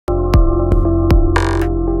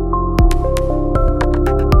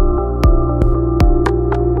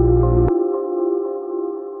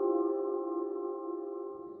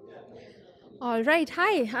All right.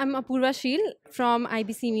 Hi, I'm Apurva Sheel from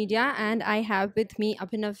IBC Media, and I have with me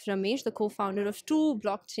Abhinav Ramesh, the co founder of two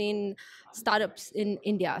blockchain startups in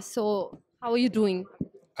India. So, how are you doing?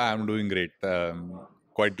 I'm doing great.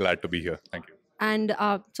 Quite glad to be here. Thank you. And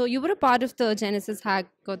so, you were a part of the Genesis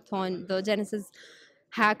Hackathon, the Genesis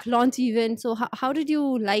Hack launch event. So, how did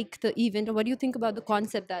you like the event, or what do you think about the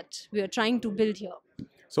concept that we are trying to build here?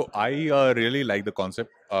 So I really like the concept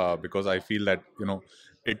because I feel that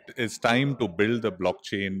it is time to build the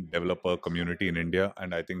blockchain developer community in India,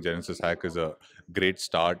 and I think Genesis Hack is a great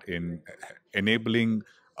start in enabling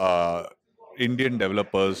uh, Indian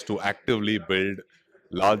developers to actively build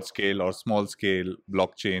large scale or small scale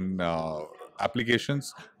blockchain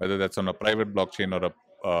applications, whether that's on a private blockchain or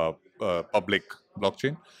a public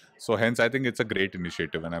blockchain. So hence, I think it's a great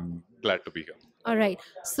initiative, and I'm glad to be here. All right.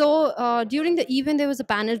 So during the event, there was a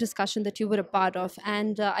panel discussion that you were a part of,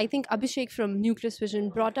 and I think Abhishek from Nucleus Vision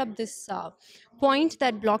brought up this point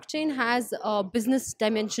that blockchain has a business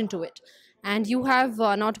dimension to it, and you have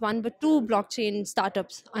not one but two blockchain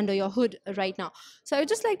startups under your hood right now. So I would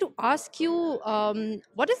just like to ask you,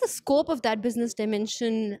 what is the scope of that business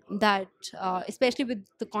dimension? That, especially with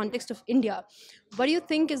the context of India, what do you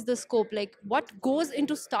think is the scope? Like, what goes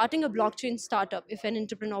into starting a blockchain startup if an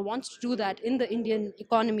entrepreneur wants to do that in the Indian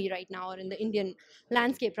economy right now or in the Indian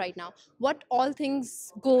landscape right now? What all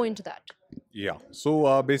things go into that? Yeah.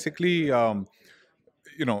 So basically,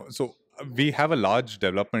 so we have a large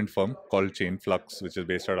development firm called Chainflux, which is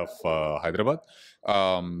based out of Hyderabad.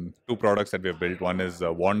 Two products that we have built. One is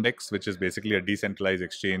WandX, which is basically a decentralized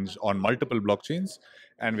exchange on multiple blockchains,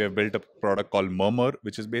 and we have built a product called Murmur,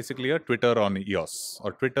 which is basically a Twitter on EOS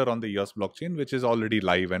or Twitter on the EOS blockchain, which is already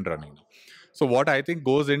live and running now. So what I think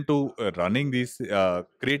goes into running these,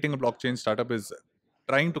 creating a blockchain startup is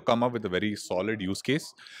trying to come up with a very solid use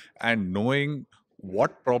case and knowing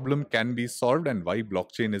what problem can be solved and why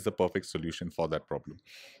blockchain is the perfect solution for that problem.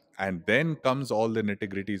 And then comes all the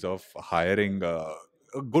nitty-gritties of hiring a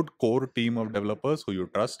good core team of developers who you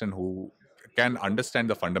trust and who can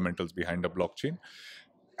understand the fundamentals behind the blockchain,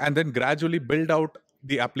 and then gradually build out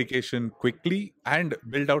the application quickly and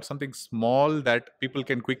build out something small that people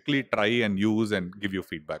can quickly try and use and give you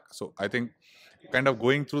feedback. So I think kind of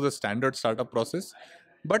going through the standard startup process,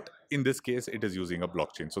 but in this case it is using a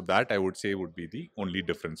blockchain. So that I would say would be the only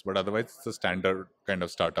difference, but otherwise it's a standard kind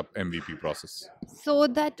of startup MVP process. So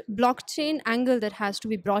that blockchain angle that has to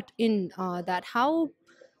be brought in, that how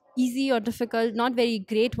easy or difficult, not very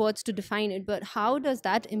great words to define it, but how does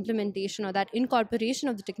that implementation or that incorporation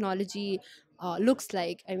of the technology looks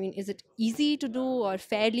like? I mean, is it easy to do or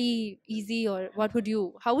fairly easy, or how would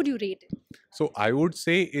you rate it? So I would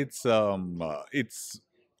say it's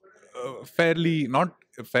fairly not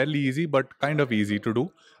fairly easy, but kind of easy to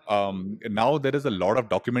do. Now there is a lot of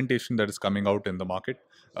documentation that is coming out in the market.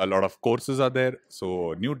 A lot of courses are there,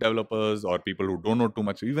 so new developers or people who don't know too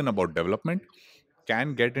much even about development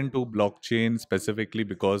can get into blockchain specifically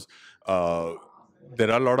because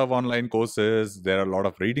there are a lot of online courses, there are a lot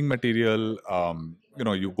of reading material.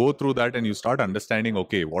 You go through that and you start understanding,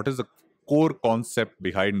 okay, what is the core concept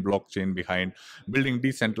behind blockchain, behind building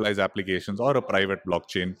decentralized applications or a private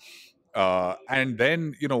blockchain. And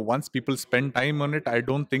then, once people spend time on it, I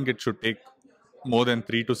don't think it should take more than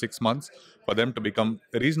 3 to 6 months for them to become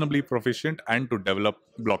reasonably proficient and to develop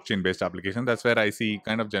blockchain based application. That's where I see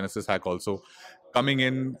kind of Genesis Hack also coming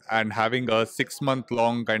in and having a 6 month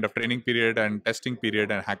long kind of training period and testing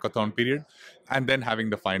period and hackathon period, and then having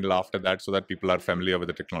the final after that so that people are familiar with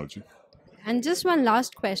the technology. And just one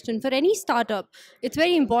last question. For any startup, it's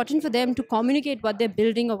very important for them to communicate what they're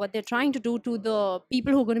building or what they're trying to do to the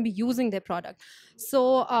people who are going to be using their product.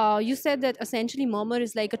 So you said that essentially Murmur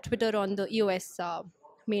is like a Twitter on the EOS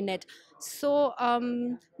mainnet. So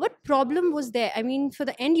what problem was there? I mean, for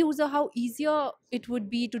the end user, how easier it would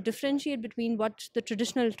be to differentiate between what the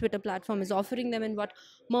traditional Twitter platform is offering them and what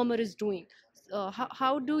Murmur is doing.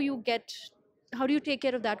 How do you take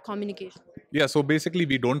care of that communication? Yeah, so basically,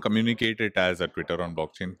 we don't communicate it as a Twitter on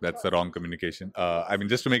blockchain. That's the wrong communication. I mean,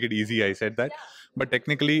 just to make it easy, I said that. But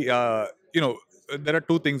technically, there are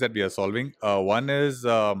two things that we are solving. One is,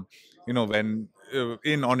 when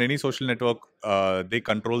in on any social network, they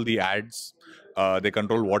control the ads. They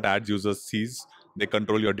control what ads users sees. They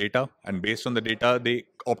control your data, and based on the data, they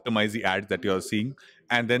optimize the ads that you are seeing,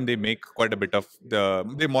 and then they make quite a bit of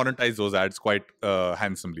they monetize those ads quite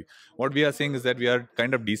handsomely. What we are saying is that we are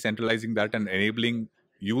kind of decentralizing that and enabling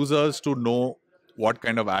users to know what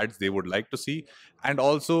kind of ads they would like to see, and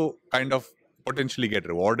also kind of potentially get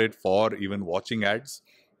rewarded for even watching ads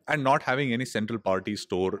and not having any central party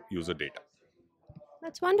store user data.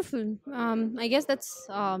 That's wonderful. I guess that's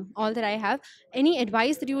all that I have. Any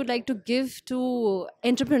advice that you would like to give to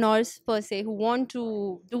entrepreneurs per se who want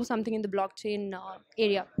to do something in the blockchain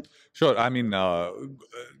area? Sure. I mean,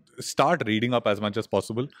 start reading up as much as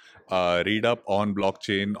possible. Read up on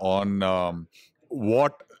blockchain, on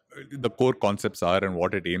what the core concepts are and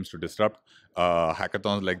what it aims to disrupt.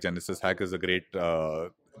 Hackathons like Genesis Hack is a great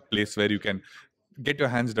place where you can get your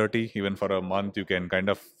hands dirty even for a month. You can kind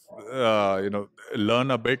of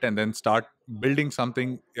learn a bit and then start building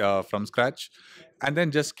something from scratch, and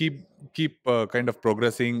then just keep kind of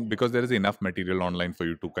progressing, because there is enough material online for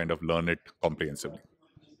you to kind of learn it comprehensively.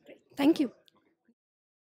 Thank you.